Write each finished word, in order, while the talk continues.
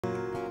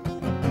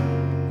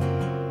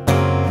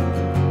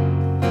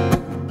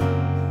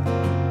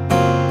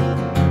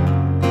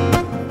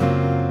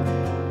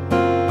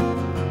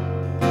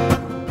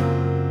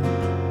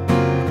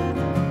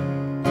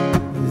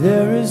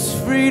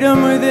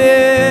freedom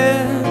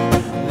within.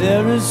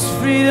 There is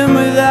freedom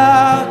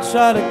without.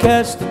 Try to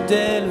catch the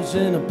deluge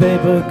in a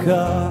paper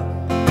car.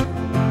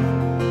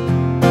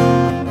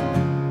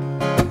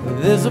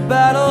 There's a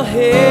battle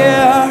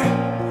here.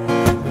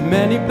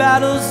 Many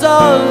battles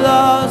are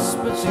lost,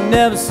 but you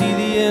never see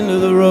the end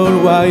of the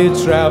road while you're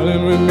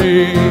traveling with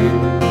me.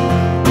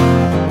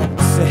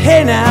 Say,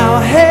 hey now,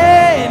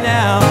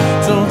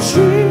 don't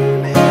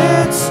dream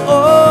it's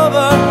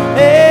over.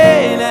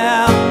 Hey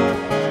now,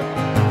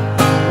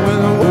 when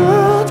the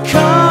world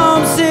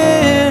comes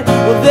in,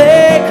 well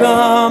they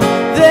come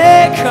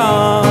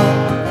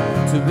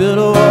to build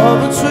a wall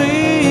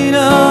between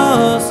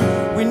us.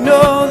 We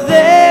know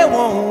they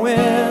won't win.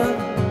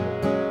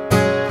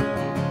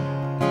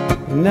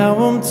 Now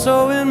I'm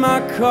towing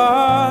my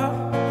car,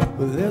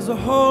 but there's a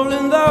hole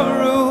in the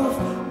roof.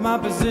 My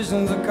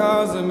positions are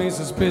causing me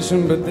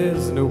suspicion, but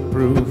there's no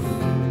proof.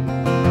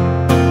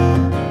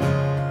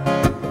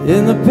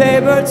 In the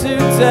paper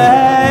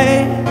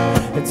today,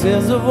 it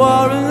tells of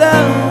war and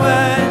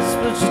language,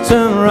 but you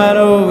turn right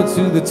over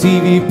to the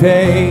TV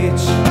page.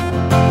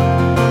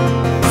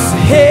 Say,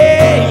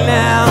 hey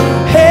now,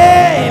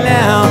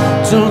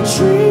 don't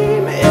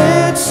dream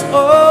it's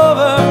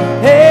over.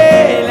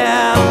 Hey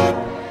now,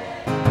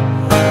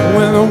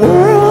 when the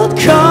world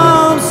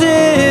comes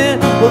in,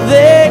 well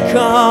they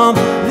come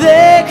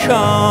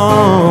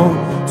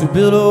to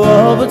build a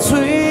wall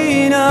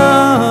between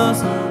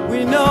us.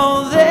 We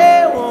know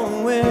they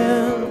won't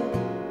win.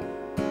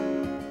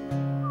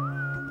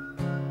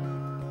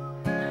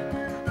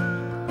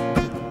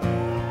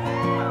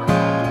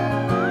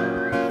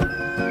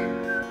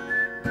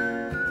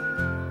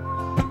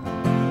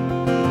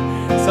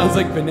 Sounds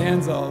like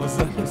Bonanza all of a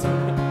sudden.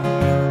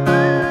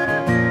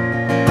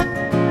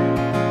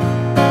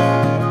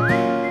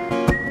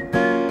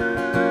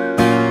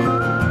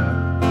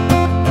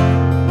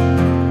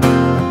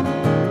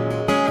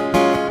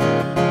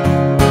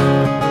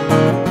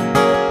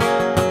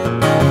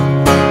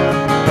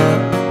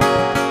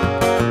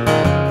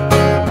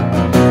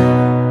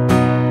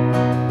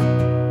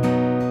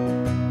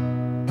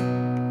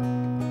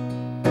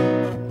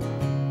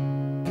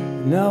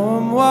 Now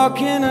I'm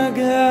walking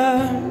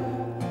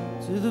again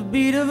to the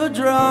beat of a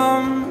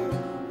drum.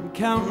 I'm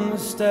counting the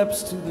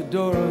steps to the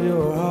door of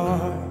your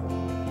heart.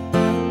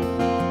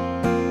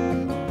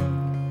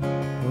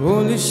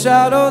 Only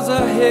shadows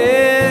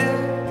ahead,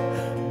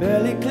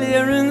 barely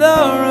clearing the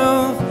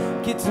roof.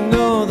 Get to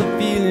know the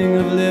feeling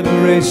of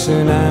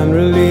liberation and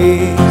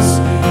release.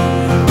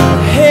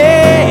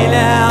 Hey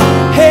now,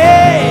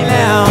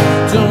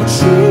 don't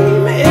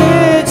dream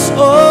it's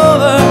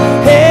over.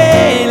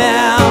 Hey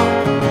now,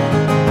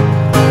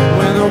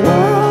 when the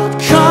world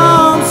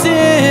comes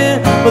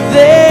in, but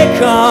they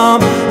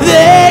come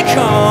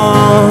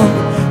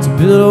to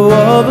build a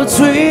wall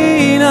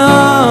between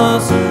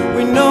us.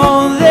 We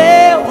know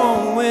they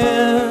won't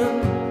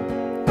win.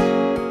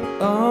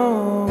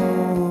 Oh,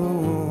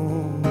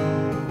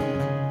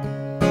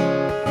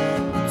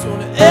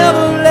 don't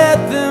ever let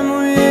them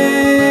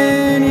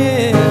win,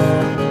 yeah.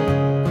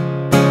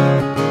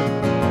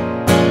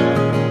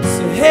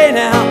 Say, hey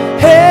now,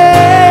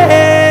 hey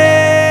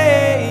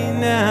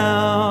now.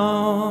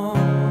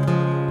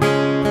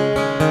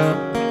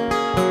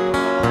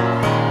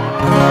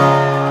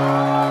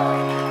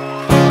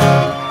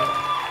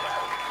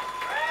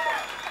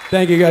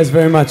 Thank you guys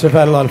very much. I've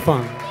had a lot of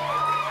fun.